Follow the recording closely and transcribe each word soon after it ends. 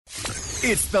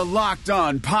It's the Locked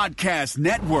On Podcast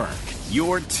Network,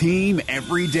 your team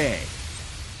every day.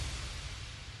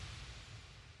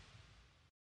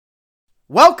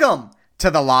 Welcome to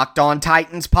the Locked On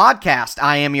Titans podcast.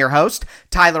 I am your host,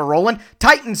 Tyler Rowland.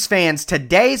 Titans fans,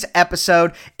 today's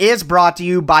episode is brought to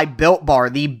you by Built Bar,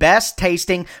 the best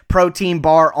tasting protein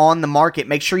bar on the market.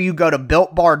 Make sure you go to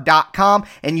BuiltBar.com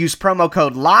and use promo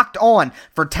code LOCKEDON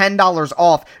for $10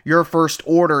 off your first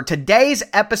order. Today's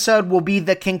episode will be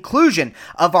the conclusion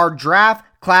of our draft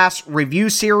class review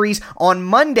series. On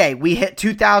Monday, we hit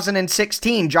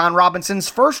 2016, John Robinson's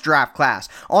first draft class.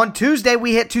 On Tuesday,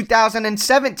 we hit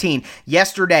 2017.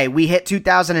 Yesterday, we hit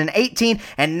 2018.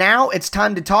 And now it's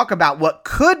time to talk about what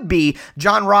could be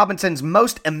John Robinson's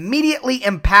most immediately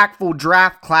impactful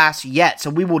draft class yet.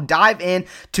 So we will dive in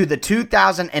to the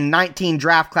 2019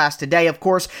 draft class today. Of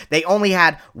course, they only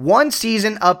had one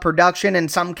season of production, in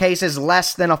some cases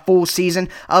less than a full season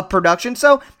of production.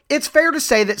 So it's fair to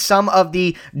say that some of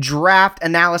the draft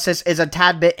analysis is a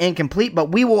tad bit incomplete, but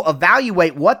we will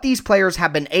evaluate what these players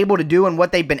have been able to do and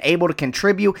what they've been able to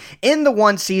contribute in the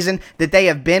one season that they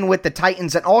have been with the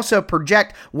Titans, and also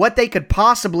project what they could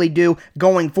possibly do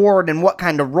going forward and what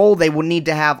kind of role they will need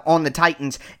to have on the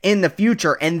Titans in the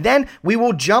future. And then we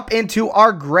will jump into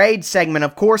our grade segment.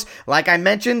 Of course, like I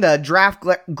mentioned, the draft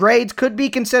grades could be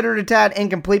considered a tad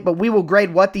incomplete, but we will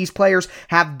grade what these players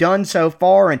have done so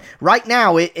far. And right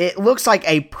now, it looks like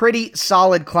a pretty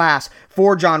solid class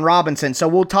for John Robinson. So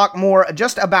we'll talk more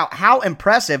just about how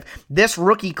impressive this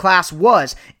rookie class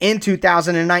was in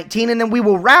 2019, and then we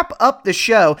will wrap up the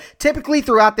show. Typically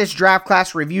throughout this draft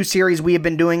class review series, we have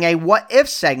been doing a what if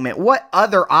segment. What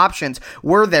other options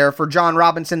were there for John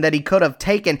Robinson that he could have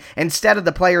taken instead of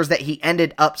the players that he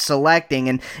ended up selecting?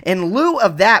 And in lieu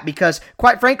of that, because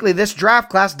quite frankly, this draft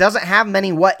class doesn't have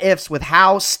many what ifs with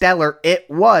how stellar it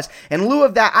was, in lieu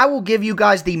of that, I will give you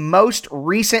guys the most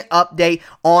recent update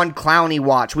on Clowney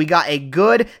watch. We got a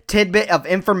good tidbit of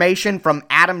information from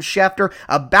Adam Schefter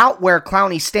about where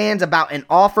Clowney stands, about an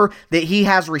offer that he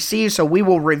has received, so we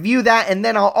will review that, and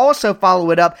then I'll also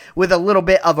follow it up with a little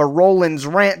bit of a Rollins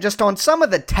rant just on some of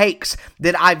the takes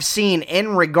that I've seen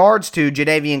in regards to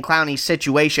Jadeveon Clowney's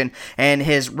situation and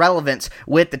his relevance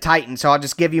with the Titans. So I'll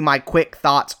just give you my quick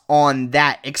thoughts on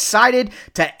that. Excited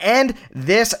to end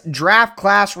this draft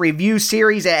class review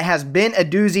series. It has been a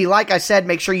doozy. Like I said,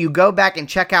 make sure you go back and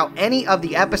check out any of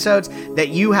the episodes that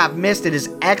you have missed. It is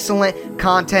excellent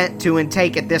content to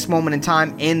intake at this moment in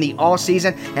time in the all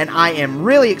season, and I am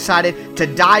really excited to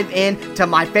dive into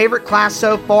my favorite class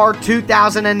so far,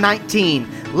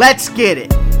 2019. Let's get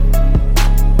it.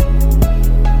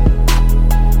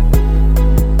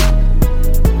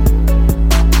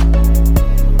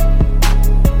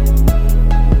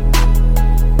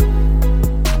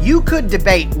 You could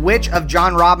debate which of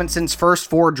John Robinson's first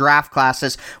four draft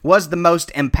classes was the most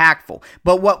impactful,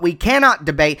 but what we cannot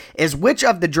debate is which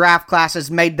of the draft classes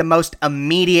made the most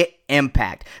immediate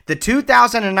impact. The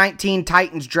 2019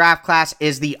 Titans draft class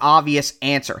is the obvious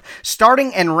answer.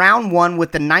 Starting in round one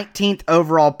with the 19th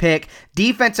overall pick,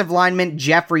 defensive lineman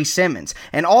Jeffrey Simmons.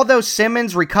 And although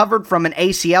Simmons recovered from an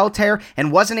ACL tear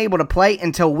and wasn't able to play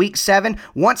until week 7,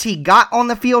 once he got on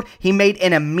the field, he made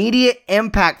an immediate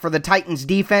impact for the Titans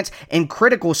defense in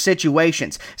critical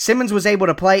situations. Simmons was able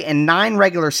to play in 9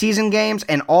 regular season games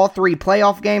and all 3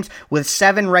 playoff games with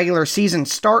 7 regular season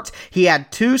starts. He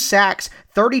had 2 sacks,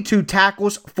 32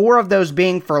 tackles, 4 of those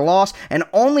being for loss, and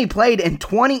only played in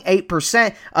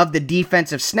 28% of the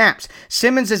defensive snaps.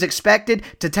 Simmons is expected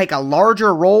to take a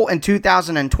larger role in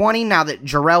 2020 now that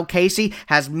Jarrell Casey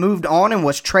has moved on and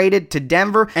was traded to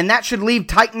Denver, and that should leave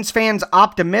Titans fans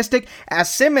optimistic, as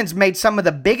Simmons made some of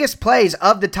the biggest plays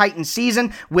of the Titans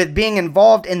season, with being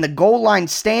involved in the goal line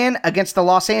stand against the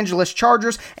Los Angeles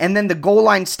Chargers and then the goal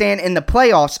line stand in the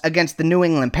playoffs against the New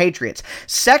England Patriots.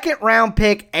 Second round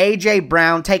pick A.J. Brown,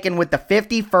 taken with the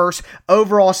 51st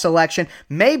overall selection,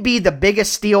 may be the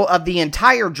biggest steal of the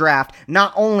entire draft,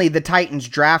 not only the Titans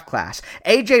draft class.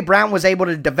 A.J. Brown was able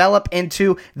to develop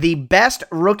into the best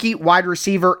rookie wide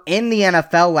receiver in the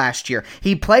NFL last year.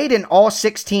 He played in all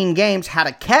 16 games, had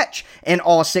a catch in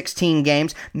all 16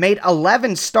 games, made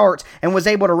 11 starts, and was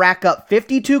able to rack up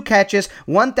 52 catches,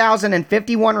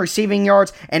 1,051 receiving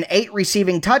yards, and 8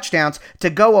 receiving touchdowns to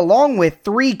go along with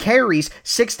 3 carries,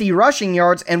 60 rushing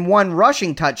yards, and 1 rushing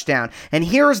rushing touchdown. And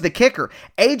here's the kicker.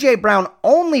 A.J. Brown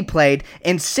only played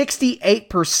in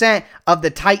 68% of the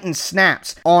Titans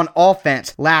snaps on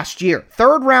offense last year.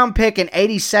 Third round pick and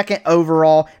 82nd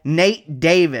overall, Nate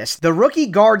Davis. The rookie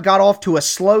guard got off to a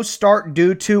slow start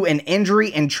due to an injury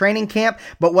in training camp,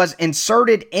 but was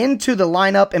inserted into the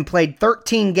lineup and played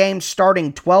 13 games,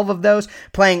 starting 12 of those,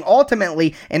 playing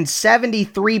ultimately in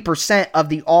 73% of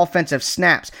the offensive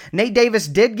snaps. Nate Davis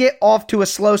did get off to a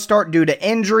slow start due to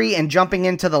injury and jumping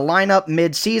into the lineup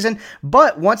mid-season,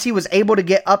 but once he was able to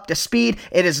get up to speed,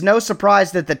 it is no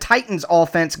surprise that the Titans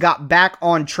offense got back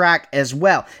on track as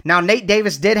well. Now, Nate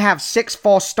Davis did have 6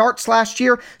 false starts last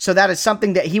year, so that is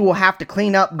something that he will have to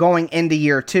clean up going into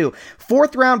year 2.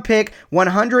 Fourth round pick,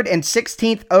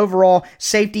 116th overall,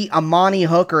 safety Amani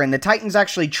Hooker, and the Titans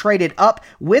actually traded up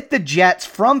with the Jets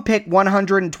from pick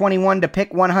 121 to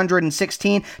pick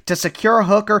 116 to secure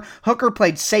Hooker. Hooker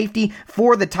played safety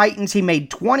for the Titans. He made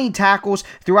 20 tackles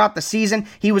throughout the season.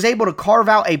 He was able to carve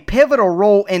out a pivotal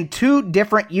role in 2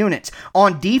 different units.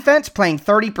 On defense, playing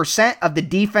 30% of the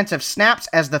defensive snaps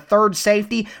as the third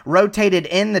safety, rotated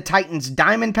in the Titans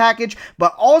diamond package,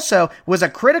 but also was a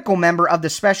critical member of the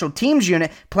special teams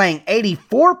unit, playing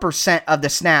 84% of the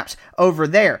snaps over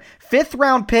there. Fifth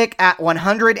round pick at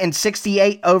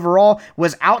 168 overall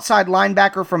was outside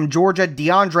linebacker from Georgia,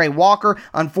 DeAndre Walker.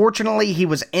 Unfortunately, he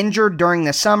was injured during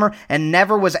the summer and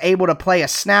never was able to play a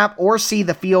snap or see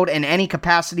the field in any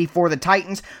capacity for the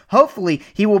Titans. Hopefully,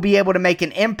 he will be able to make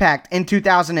an impact in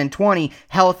 2020,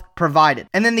 health provided.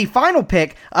 And then the final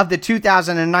pick of the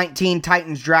 2019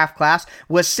 Titans draft class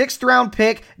was 6th round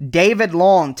pick David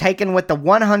Long, taken with the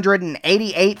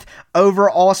 188th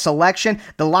overall selection.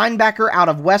 The linebacker out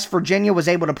of West Virginia was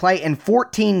able to play in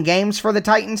 14 games for the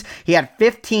Titans. He had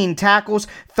 15 tackles,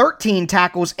 13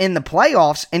 tackles in the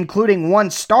playoffs, including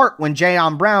 1 start when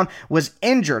Jayon Brown was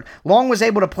injured. Long was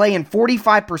able to play in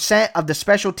 45% of the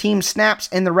special team snaps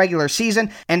in the regular season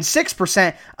and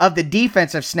 6% of the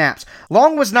defensive snaps.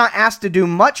 Long was not asked to do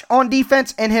much on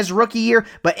defense in his rookie year,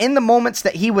 but in the moments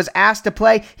that he was asked to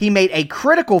play, he made a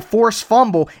critical forced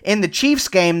fumble in the Chiefs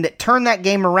game that turned that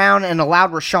game around and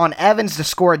allowed Rashaan Evans to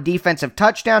score a defensive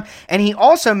touchdown, and he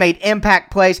also made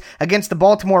impact plays against the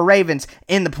Baltimore Ravens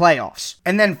in the playoffs.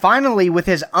 And then finally, with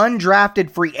his undrafted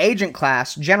free agent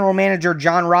class, general manager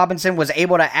John Robinson was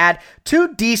able to add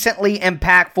 2 decently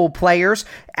impactful players,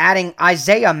 adding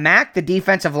Isaiah Mack, the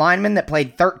defensive lineman that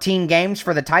played 13 games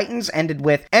for the Titans, ended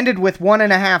with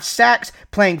 1.5 sacks,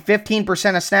 playing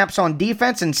 15% of snaps on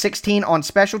defense and 16 on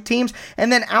special teams,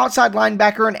 and then outside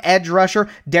linebacker and edge rusher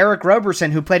Derek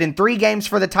Roberson, who played in 3 games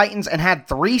for the Titans and had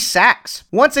 3 sacks.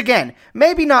 Once again,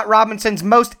 maybe not Robinson's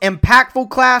most impactful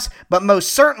class, but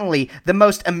most certainly the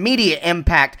most immediate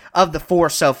impact of the 4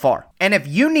 so far. And if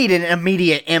you need an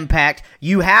immediate impact,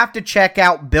 you have to check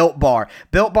out Built Bar.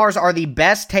 Built Bars are the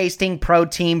best tasting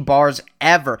protein bars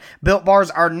ever. Built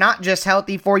Bars are not just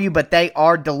healthy for you, but they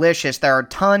are delicious. There are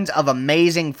tons of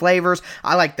amazing flavors.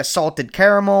 I like the salted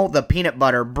caramel, the peanut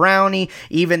butter brownie,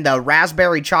 even the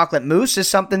raspberry chocolate mousse is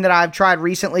something that I've tried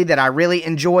recently that I really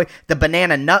enjoy. The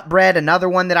banana nut bread, another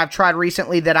one that I've tried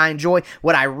recently that I enjoy.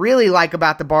 What I really like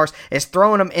about the bars is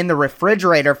throwing them in the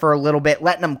refrigerator for a little bit,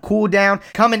 letting them cool down,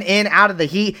 coming in out of the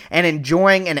heat, and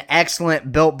enjoying an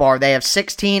excellent Built Bar. They have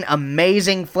 16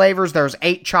 amazing flavors. There's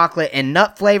 8 chocolate and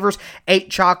nut flavors, 8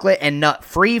 chocolate and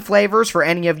nut-free flavors for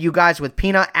any of you guys with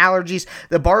peanut allergies.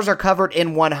 The bars are covered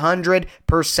in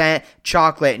 100%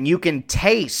 chocolate, and you can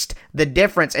taste the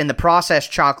difference in the processed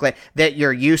chocolate that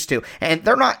you're used to. And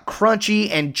they're not crunchy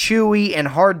and chewy and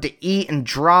hard to eat and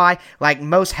dry like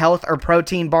most health or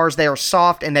protein bars. They are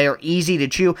soft and they are easy to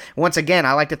chew. Once again,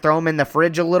 I like to throw them in the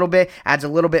fridge a little bit. Adds a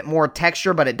little bit more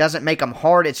texture, but it doesn't make them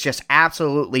hard. It's just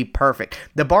absolutely perfect.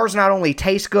 The bars not only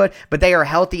taste good, but they are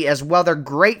healthy as well. They're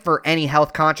great for any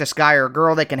health-conscious guy or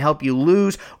girl. They can help you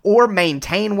lose or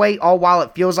maintain weight, all while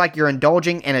it feels like you're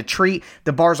indulging in a treat.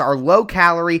 The bars are low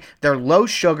calorie, they're low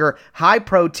sugar, high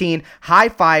protein, high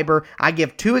fiber. I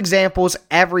give 2 examples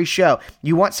every show.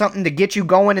 You want something to get you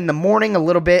going in the morning, a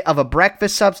little bit of a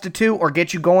breakfast substitute, or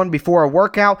get you going before a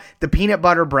workout? The peanut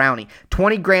butter brownie.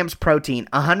 20 grams protein,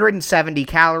 170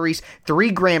 calories, 3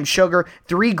 grams sugar,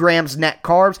 3 grams net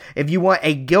carbs. If you want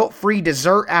a guilt-free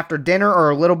dessert after dinner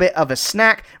or a little bit of a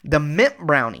snack, the mint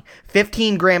brownie.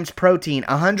 15 grams protein,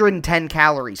 110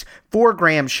 calories, 4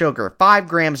 grams sugar, 5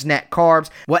 grams net carbs.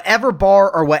 Whatever bar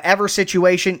or whatever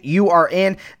situation you are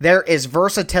in, there is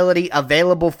versatility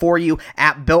available for you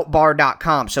at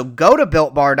BuiltBar.com. So go to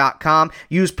BuiltBar.com,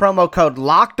 use promo code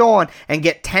LOCKEDON, and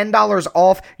get $10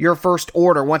 off your first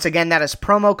order. Once again, that is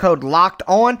promo code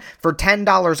LOCKEDON for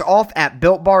 $10 off at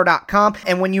BuiltBar.com.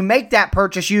 And when you make that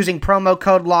purchase using promo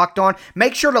code LOCKEDON,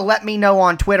 make sure to let me know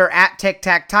on Twitter at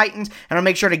TicTacTitans, and I'll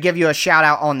make sure to give you a shout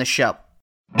out on the show.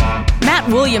 Matt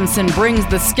Williamson brings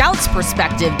the scout's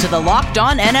perspective to the Locked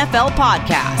On NFL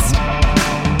podcast.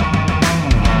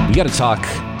 We got to talk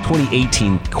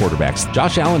 2018 quarterbacks.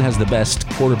 Josh Allen has the best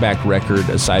quarterback record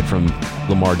aside from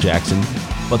Lamar Jackson,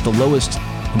 but the lowest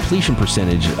completion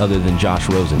percentage other than Josh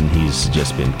Rosen. He's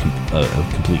just been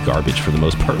complete garbage for the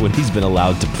most part when he's been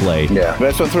allowed to play. Yeah, but I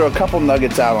just want to throw a couple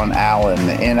nuggets out on Allen,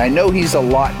 and I know he's a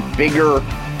lot bigger,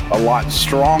 a lot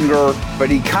stronger, but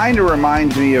he kind of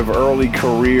reminds me of early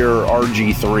career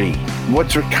RG3.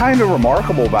 What's kind of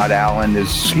remarkable about Allen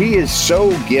is he is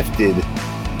so gifted,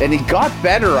 and he got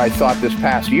better, I thought, this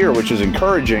past year, which is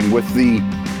encouraging with the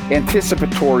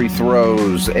anticipatory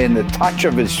throws and the touch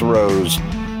of his throws.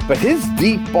 But his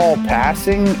deep ball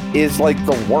passing is like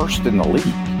the worst in the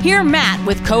league. Hear Matt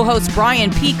with co-host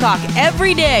Brian Peacock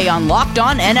every day on Locked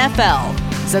On NFL.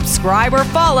 Subscribe or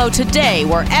follow today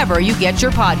wherever you get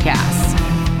your podcasts.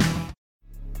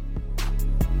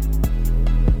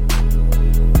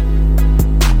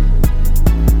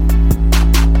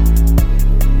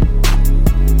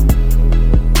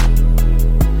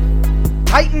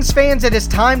 Titans fans, it is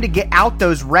time to get out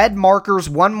those red markers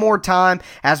one more time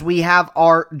as we have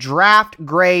our draft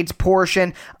grades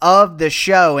portion of the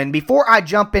show. And before I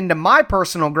jump into my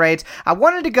personal grades, I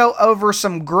wanted to go over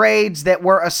some grades that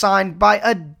were assigned by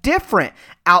a different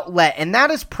outlet, and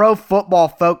that is Pro Football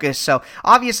Focus. So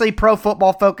obviously Pro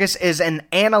Football Focus is an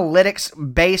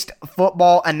analytics-based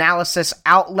football analysis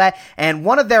outlet, and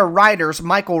one of their writers,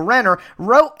 Michael Renner,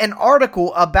 wrote an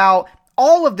article about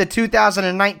all of the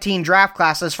 2019 draft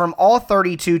classes from all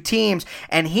 32 teams,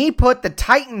 and he put the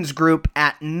Titans group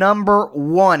at number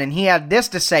 1, and he had this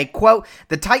to say, quote,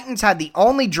 "The Titans had the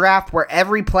only draft where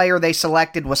every player they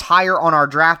selected was higher on our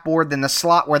draft board than the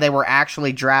slot where they were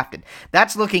actually drafted.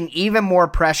 That's looking even more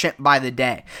prescient by the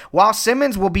day. While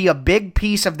Simmons will be a big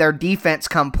piece of their defense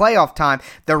come playoff time,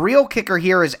 the real kicker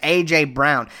here is A.J.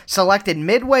 Brown. Selected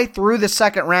midway through the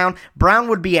second round, Brown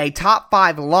would be a top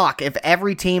 5 lock if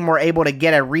every team were able to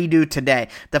get a redo today.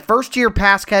 The first-year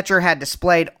pass catcher had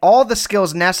displayed all the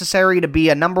skills necessary to be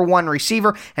a number 1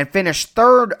 receiver and finished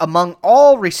 3rd among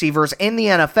all receivers in the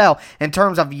NFL in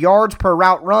terms of yards per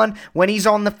route run. When he's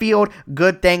on the field,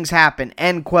 good things happen."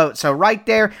 End quote. So right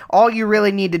there, all you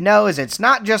really need to know is it's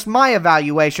not just my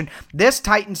evaluation. This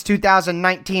Titans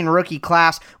 2019 rookie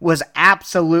class was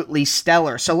absolutely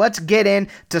stellar. So let's get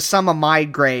into some of my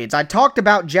grades. I talked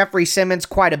about Jeffrey Simmons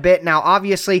quite a bit. Now,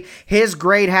 obviously, his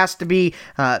grade has to be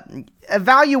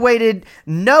evaluated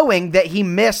knowing that he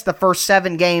missed the first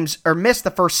 7 games, or missed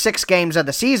the first 6 games of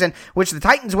the season, which the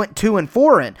Titans went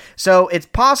 2-4 in. So it's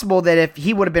possible that if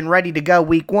he would have been ready to go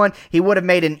week 1, he would have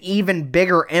made an even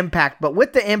bigger impact. But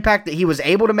with the impact that he was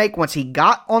able to make once he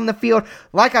got on the field,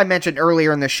 like I mentioned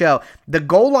earlier in the show, the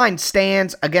goal line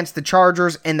stands against the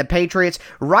Chargers and the Patriots,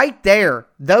 right there,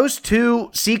 those 2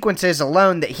 sequences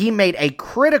alone that he made a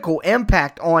critical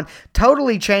impact on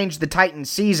totally changed the Titans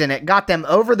season. It got them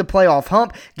over the playoff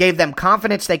hump, gave them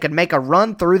confidence they could make a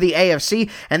run through the AFC,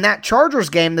 and that Chargers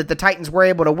game that the Titans were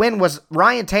able to win was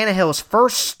Ryan Tannehill's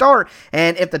first start,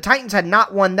 and if the Titans had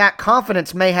not won, that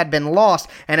confidence may have been lost,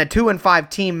 and a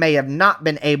 2-5 team may have not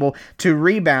been able to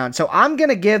rebound. So I'm going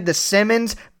to give the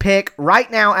Simmons pick right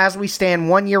now, as we stand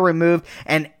 1 year removed,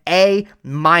 an A-.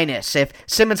 If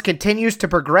Simmons continues to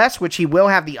progress, which he will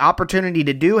have the opportunity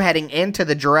to do heading into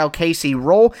the Jarrell Casey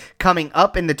role coming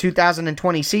up in the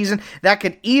 2020 season, that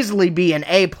could easily be an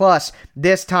A+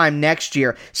 this time next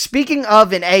year. Speaking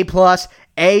of an A+,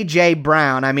 A.J.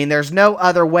 Brown. I mean, there's no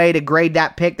other way to grade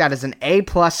that pick. That is an A+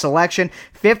 selection.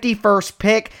 51st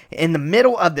pick in the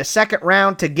middle of the second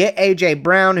round to get A.J.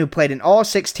 Brown, who played in all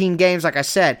 16 games, like I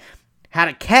said, had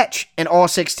a catch in all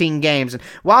 16 games. And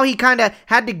while he kind of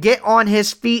had to get on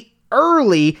his feet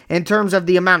early in terms of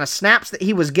the amount of snaps that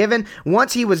he was given,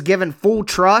 once he was given full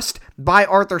trust by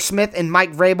Arthur Smith and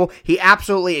Mike Vrabel, he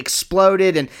absolutely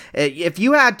exploded. And if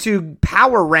you had to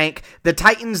power rank the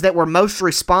Titans that were most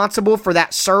responsible for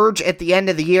that surge at the end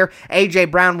of the year, A.J.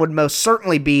 Brown would most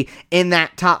certainly be in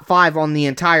that top 5 on the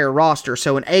entire roster.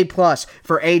 So an A+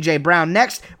 for A.J. Brown.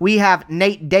 Next, we have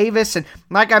Nate Davis. And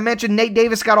like I mentioned, Nate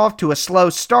Davis got off to a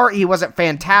slow start. He wasn't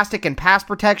fantastic in pass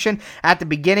protection at the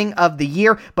beginning of the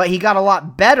year, but he got a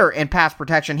lot better in pass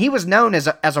protection. He was known as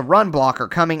a run blocker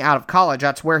coming out of college.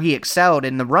 That's where he excelled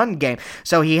in the run game.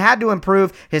 So he had to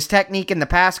improve his technique in the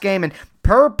pass game, and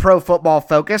per Pro Football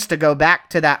Focus, to go back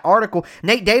to that article,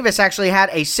 Nate Davis actually had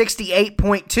a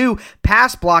 68.2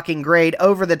 pass blocking grade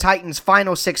over the Titans'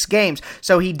 final 6 games.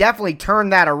 So he definitely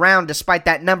turned that around despite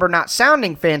that number not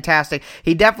sounding fantastic.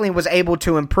 He definitely was able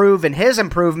to improve, and his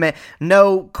improvement,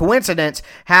 no coincidence,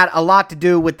 had a lot to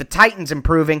do with the Titans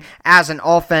improving as an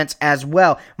offense as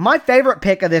well. My favorite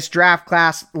pick of this draft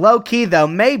class, low-key though,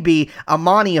 may be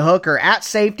Amani Hooker at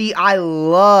safety. I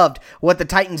loved what the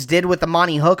Titans did with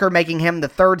Amani Hooker, making him the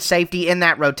third safety in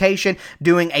that rotation,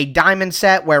 doing a diamond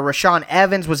set where Rashaan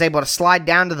Evans was able to slide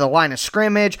down to the line of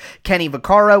scrimmage, Kenny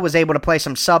Vaccaro was able to play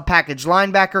some sub-package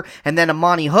linebacker, and then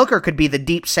Amani Hooker could be the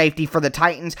deep safety for the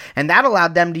Titans, and that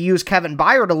allowed them to use Kevin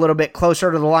Byard a little bit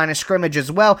closer to the line of scrimmage as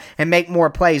well and make more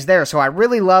plays there. So I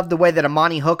really love the way that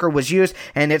Amani Hooker was used,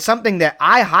 and it's something that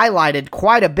I highlighted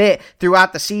quite a bit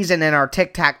throughout the season in our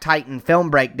Tic Tac Titan film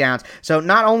breakdowns. So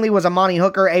not only was Amani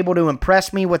Hooker able to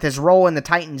impress me with his role in the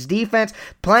Titans defense,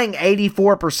 playing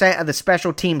 84% of the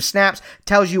special team snaps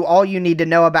tells you all you need to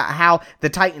know about how the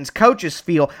Titans coaches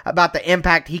feel about the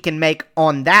impact he can make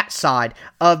on that side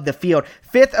of the field.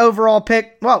 5th overall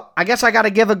pick, well, I guess I got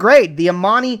to give a grade. The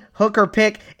Amani Hooker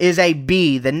pick is a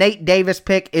B. The Nate Davis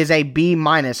pick is a B-.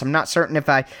 I'm not certain if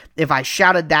I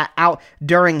shouted that out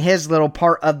during his little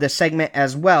part of the segment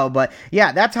as well. But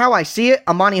yeah, that's how I see it.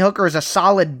 Amani Hooker is a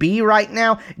solid B right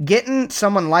now. Getting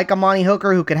someone like Amani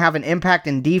Hooker who can have an impact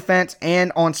in defense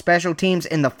and on special teams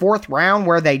in the 4th round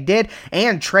where they did,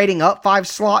 and trading up 5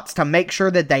 slots to make sure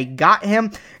that they got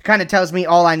him, kind of tells me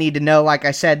all I need to know. Like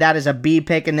I said, that is a B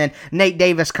pick. And then Nate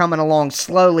Davis coming along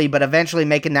slowly, but eventually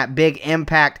making that big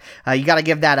impact. You got to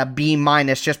give that a B-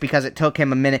 just because it took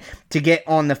him a minute to get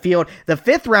on the field. The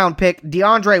 5th round pick,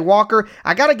 DeAndre Walker,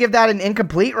 I got to give that an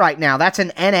incomplete right now. That's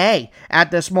an NA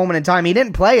at this moment in time. He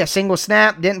didn't play a single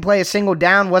snap, didn't play a single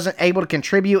down, wasn't able to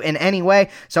contribute in any way.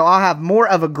 So I'll have more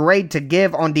of a grade to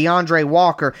give on DeAndre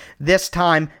Walker this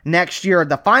time next year.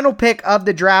 The final pick of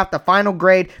the draft, the final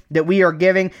grade that we are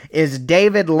giving is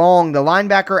David Long, the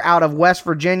linebacker out of West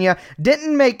Virginia.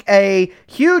 Didn't make a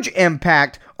huge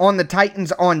impact on the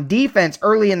Titans on defense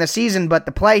early in the season, but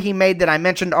the play he made that I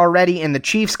mentioned already in the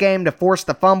Chiefs game to force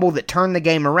the fumble that turned the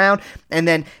game around, and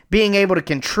then being able to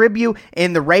contribute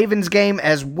in the Ravens game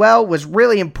as well was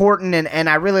really important, and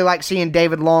I really like seeing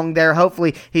David Long there.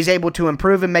 Hopefully he's able to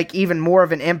improve and make even more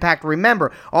of an impact.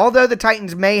 Remember, although the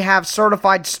Titans may have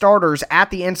certified starters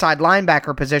at the inside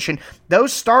linebacker position,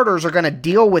 those starters are going to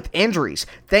deal with injuries.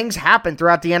 Things happen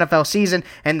throughout the NFL season,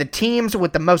 and the teams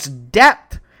with the most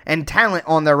depth and talent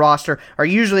on their roster are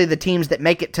usually the teams that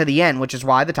make it to the end, which is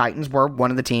why the Titans were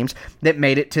one of the teams that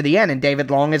made it to the end, and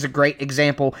David Long is a great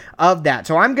example of that.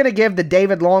 So I'm going to give the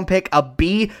David Long pick a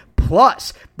B+.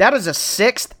 That is a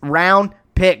 6th round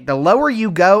pick. The lower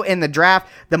you go in the draft,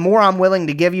 the more I'm willing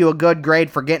to give you a good grade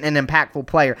for getting an impactful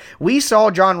player. We saw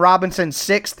John Robinson's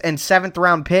 6th and 7th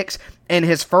round picks in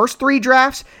his first 3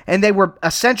 drafts, and they were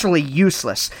essentially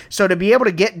useless. So to be able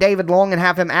to get David Long and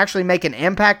have him actually make an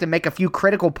impact and make a few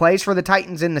critical plays for the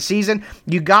Titans in the season,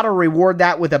 you got to reward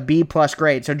that with a B+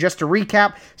 grade. So just to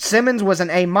recap, Simmons was an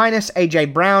A-,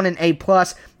 AJ Brown an A+,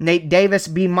 Nate Davis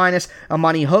B-,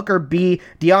 Amani Hooker B,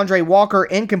 DeAndre Walker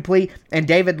incomplete, and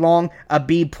David Long a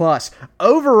B+.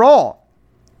 Overall,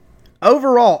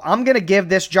 I'm going to give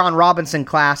this John Robinson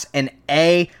class an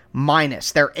A-.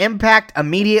 Their impact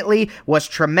immediately was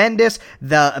tremendous.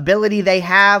 The ability they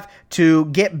have to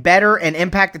get better and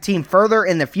impact the team further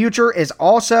in the future is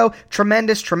also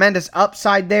tremendous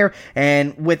upside there.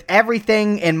 And with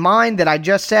everything in mind that I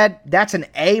just said, that's an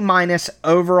A-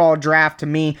 overall draft to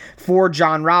me for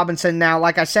John Robinson. Now,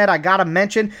 like I said, I got to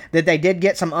mention that they did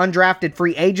get some undrafted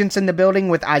free agents in the building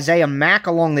with Isaiah Mack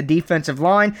along the defensive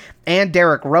line and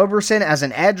Derek Roberson as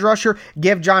an edge rusher.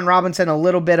 Give John Robinson a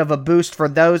little bit of a boost for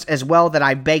those as well that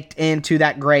I baked into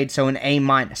that grade, so an A-.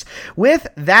 With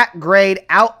that grade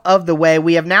out of the way,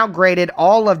 we have now graded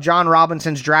all of John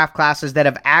Robinson's draft classes that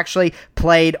have actually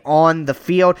played on the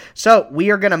field. So we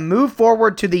are going to move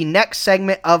forward to the next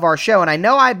segment of our show, and I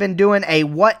know I've been doing a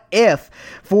what if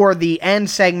for the end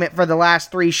segment for the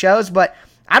last 3 shows, but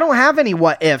I don't have any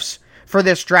what ifs for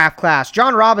this draft class.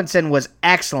 John Robinson was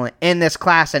excellent in this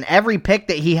class, and every pick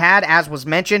that he had, as was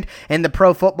mentioned in the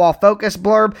Pro Football Focus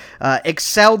blurb,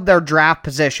 excelled their draft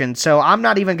position. So I'm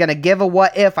not even going to give a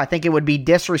what if. I think it would be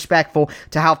disrespectful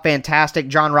to how fantastic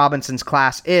John Robinson's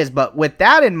class is. But with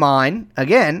that in mind,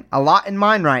 again, a lot in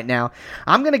mind right now,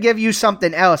 I'm going to give you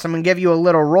something else. I'm going to give you a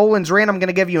little Rollins rant. I'm going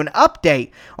to give you an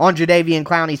update on Jadeveon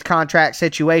Clowney's contract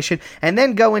situation, and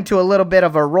then go into a little bit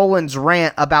of a Rollins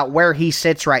rant about where he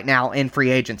sits right now in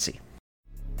free agency.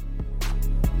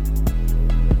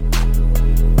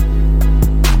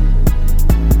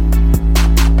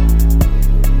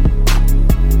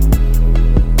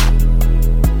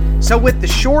 So with the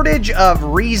shortage of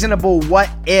reasonable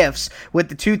what-ifs with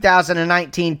the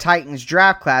 2019 Titans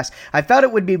draft class, I felt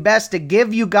it would be best to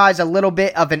give you guys a little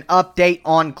bit of an update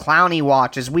on Clowney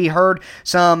Watch, as we heard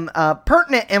some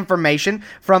pertinent information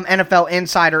from NFL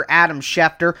insider Adam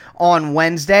Schefter on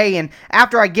Wednesday. And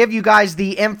after I give you guys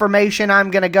the information, I'm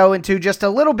going to go into just a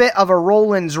little bit of a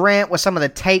Rollins rant with some of the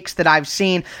takes that I've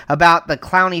seen about the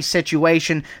Clowney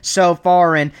situation so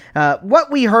far. And what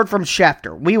we heard from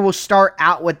Schefter, we will start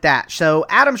out with that. So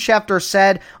Adam Schefter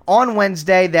said on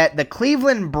Wednesday that the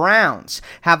Cleveland Browns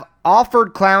have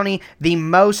offered Clowney the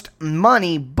most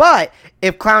money, but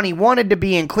if Clowney wanted to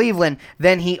be in Cleveland,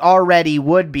 then he already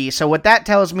would be. So what that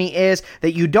tells me is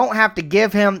that you don't have to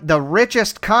give him the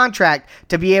richest contract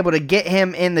to be able to get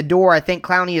him in the door. I think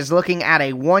Clowney is looking at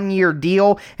a one-year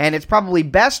deal, and it's probably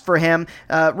best for him,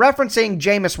 referencing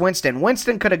Jameis Winston.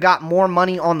 Winston could have got more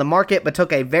money on the market, but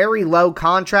took a very low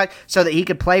contract so that he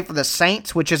could play for the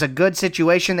Saints, which is a good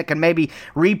situation that can maybe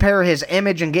repair his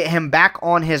image and get him back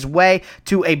on his way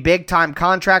to a big-time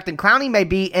contract. And Clowney may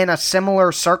be in a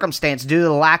similar circumstance due to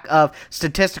the lack of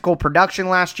statistical production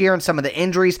last year and some of the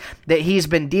injuries that he's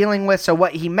been dealing with. So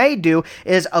what he may do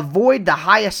is avoid the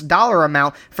highest dollar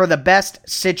amount for the best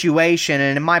situation.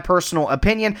 And in my personal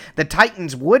opinion, the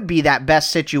Titans would be that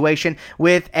best situation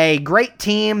with a great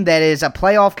team that is a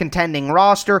playoff contending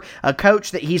roster, a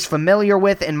coach that he's familiar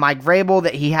with in Mike Vrabel,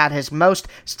 that he had his most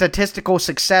statistical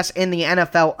success in the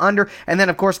NFL under, and then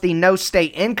of course the no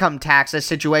state income taxes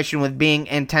situation with being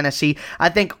in Tennessee. I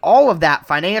think all of that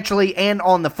financially and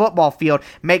on the football field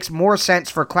makes more sense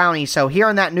for Clowney. So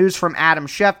hearing that news from Adam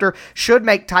Schefter should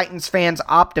make Titans fans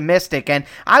optimistic. And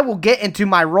I will get into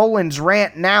my Rollins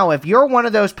rant now. If you're one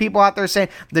of those people out there saying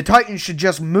the Titans should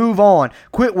just move on,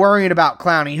 quit worrying about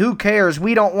Clowney, who cares,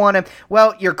 we don't want him,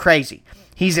 well, you're crazy.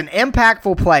 He's an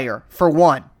impactful player, for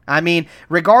one. I mean,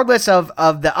 regardless of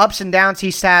the ups and downs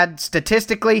he's had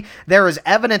statistically, there is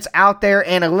evidence out there,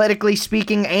 analytically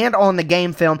speaking, and on the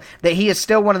game film, that he is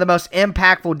still one of the most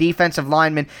impactful defensive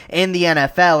linemen in the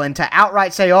NFL. And to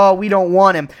outright say, oh, we don't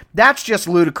want him, that's just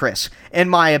ludicrous, in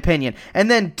my opinion. And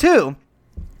then, two,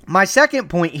 my second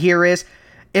point here is,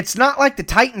 it's not like the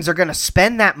Titans are going to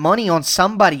spend that money on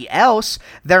somebody else.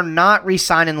 They're not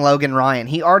re-signing Logan Ryan.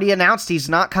 He already announced he's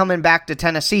not coming back to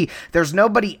Tennessee. There's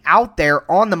nobody out there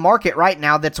on the market right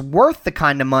now that's worth the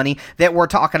kind of money that we're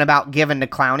talking about giving to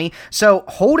Clowney. So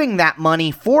holding that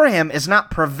money for him is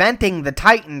not preventing the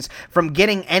Titans from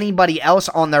getting anybody else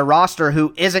on their roster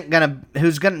who's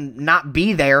gonna not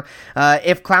be there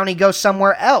if Clowney goes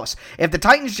somewhere else. If the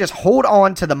Titans just hold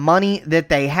on to the money that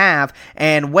they have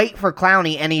and wait for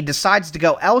Clowney, and he decides to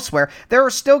go elsewhere, there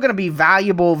are still going to be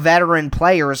valuable veteran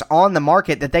players on the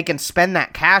market that they can spend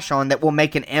that cash on that will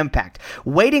make an impact.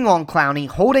 Waiting on Clowney,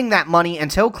 holding that money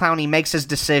until Clowney makes his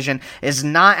decision is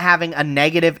not having a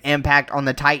negative impact on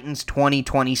the Titans'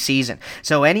 2020 season.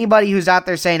 So anybody who's out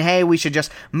there saying, hey, we should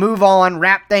just move on,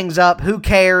 wrap things up, who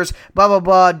cares, blah, blah,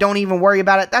 blah, don't even worry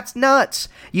about it, that's nuts.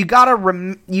 You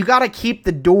gotta keep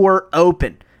the door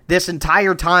open this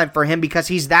entire time for him because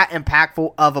he's that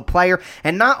impactful of a player.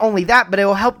 And not only that, but it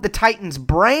will help the Titans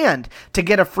brand to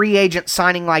get a free agent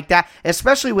signing like that,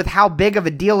 especially with how big of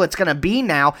a deal it's going to be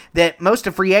now that most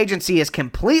of free agency is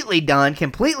completely done,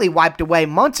 completely wiped away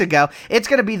months ago. It's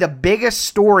going to be the biggest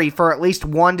story for at least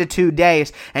 1 to 2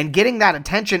 days, and getting that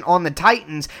attention on the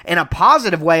Titans in a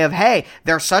positive way of, hey,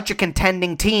 they're such a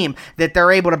contending team that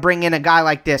they're able to bring in a guy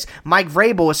like this. Mike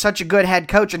Vrabel is such a good head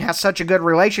coach and has such a good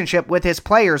relationship with his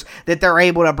players that they're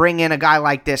able to bring in a guy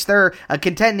like this. They're a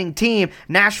contending team.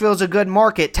 Nashville's a good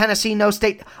market. Tennessee, no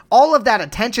state. All of that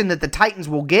attention that the Titans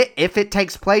will get if it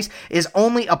takes place is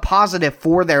only a positive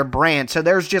for their brand. So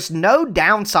there's just no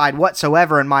downside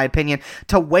whatsoever, in my opinion,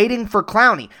 to waiting for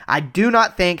Clowney. I do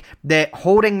not think that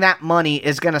holding that money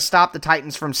is going to stop the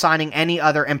Titans from signing any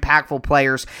other impactful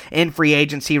players in free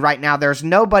agency right now. There's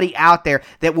nobody out there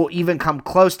that will even come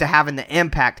close to having the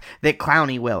impact that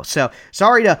Clowney will. So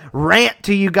sorry to rant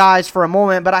to you guys for a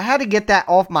moment, but I had to get that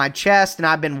off my chest, and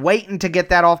I've been waiting to get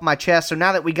that off my chest. So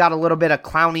now that we got a little bit of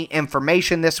Clowney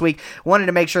information this week, wanted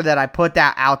to make sure that I put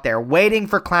that out there. Waiting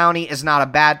for Clowney is not a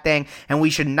bad thing, and we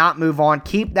should not move on.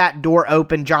 Keep that door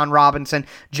open, John Robinson,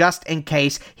 just in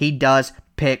case he does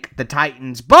pick the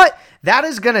Titans. But that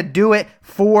is going to do it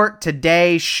for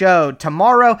today's show.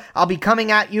 Tomorrow, I'll be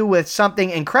coming at you with something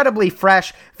incredibly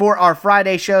fresh for our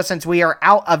Friday show since we are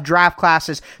out of draft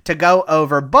classes to go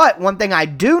over. But one thing I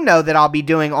do know that I'll be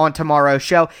doing on tomorrow's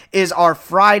show is our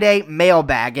Friday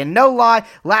mailbag. And no lie,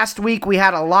 last week we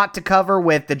had a lot to cover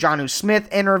with the Jonnu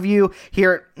Smith interview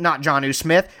here, not Jonnu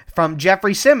Smith, from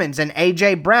Jeffrey Simmons and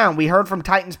A.J. Brown. We heard from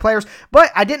Titans players,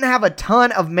 but I didn't have a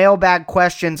ton of mailbag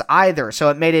questions either, so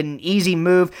it made it an easy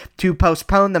move to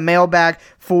postpone the mailbag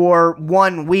for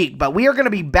 1 week. But we are going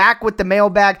to be back with the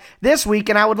mailbag this week,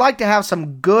 and I would like to have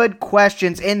some good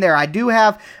questions in there. I do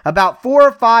have about 4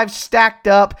 or 5 stacked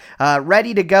up,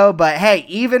 ready to go, but hey,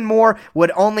 even more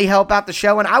would only help out the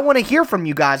show, and I want to hear from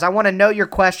you guys. I want to know your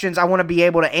questions. I want to be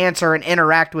able to answer and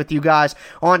interact with you guys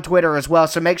on Twitter as well,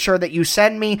 so make sure that you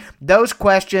send me those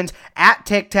questions at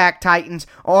Tic Tac Titans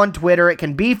on Twitter. It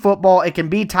can be football, it can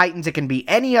be Titans, it can be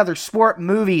any other sport,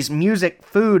 movies, music,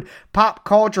 food, pop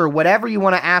culture, whatever you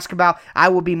want to ask about. I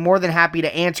will be more than happy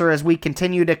to answer as we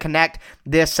continue to connect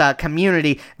this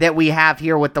community that we have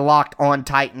here with the Locked On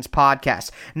Titans podcast.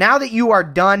 Now that you are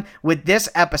done with this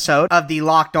episode of the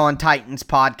Locked On Titans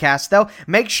podcast, though,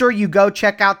 make sure you go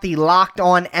check out the Locked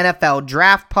On NFL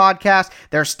Draft podcast.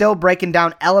 They're still breaking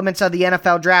down elements of the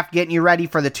NFL Draft, getting you ready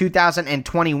for the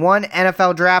 2021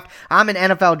 NFL Draft. I'm an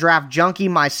NFL Draft junkie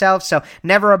myself, so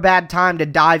never a bad time to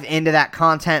dive into that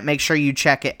content. Make sure you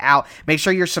check it out. Make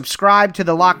sure you're subscribed to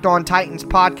the Locked On Titans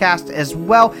podcast as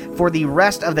well for the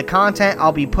rest of the content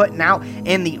I'll be putting out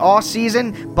in the off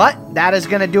season. But that is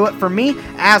going to do it for me.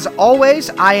 As always,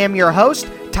 I am your host,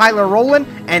 Tyler Rowland,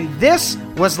 and this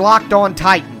was Locked On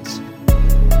Titans.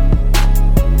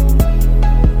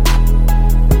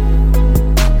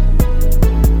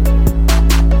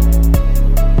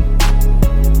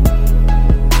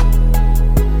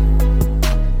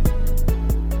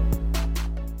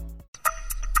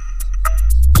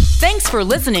 Thanks for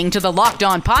listening to the Locked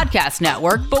On Podcast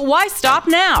Network, but why stop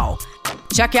now?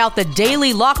 Check out the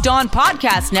daily Locked On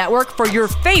Podcast Network for your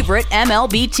favorite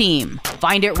MLB team.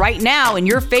 Find it right now in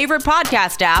your favorite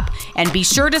podcast app, and be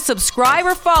sure to subscribe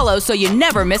or follow so you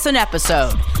never miss an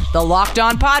episode. The Locked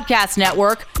On Podcast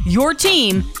Network, your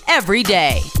team every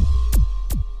day.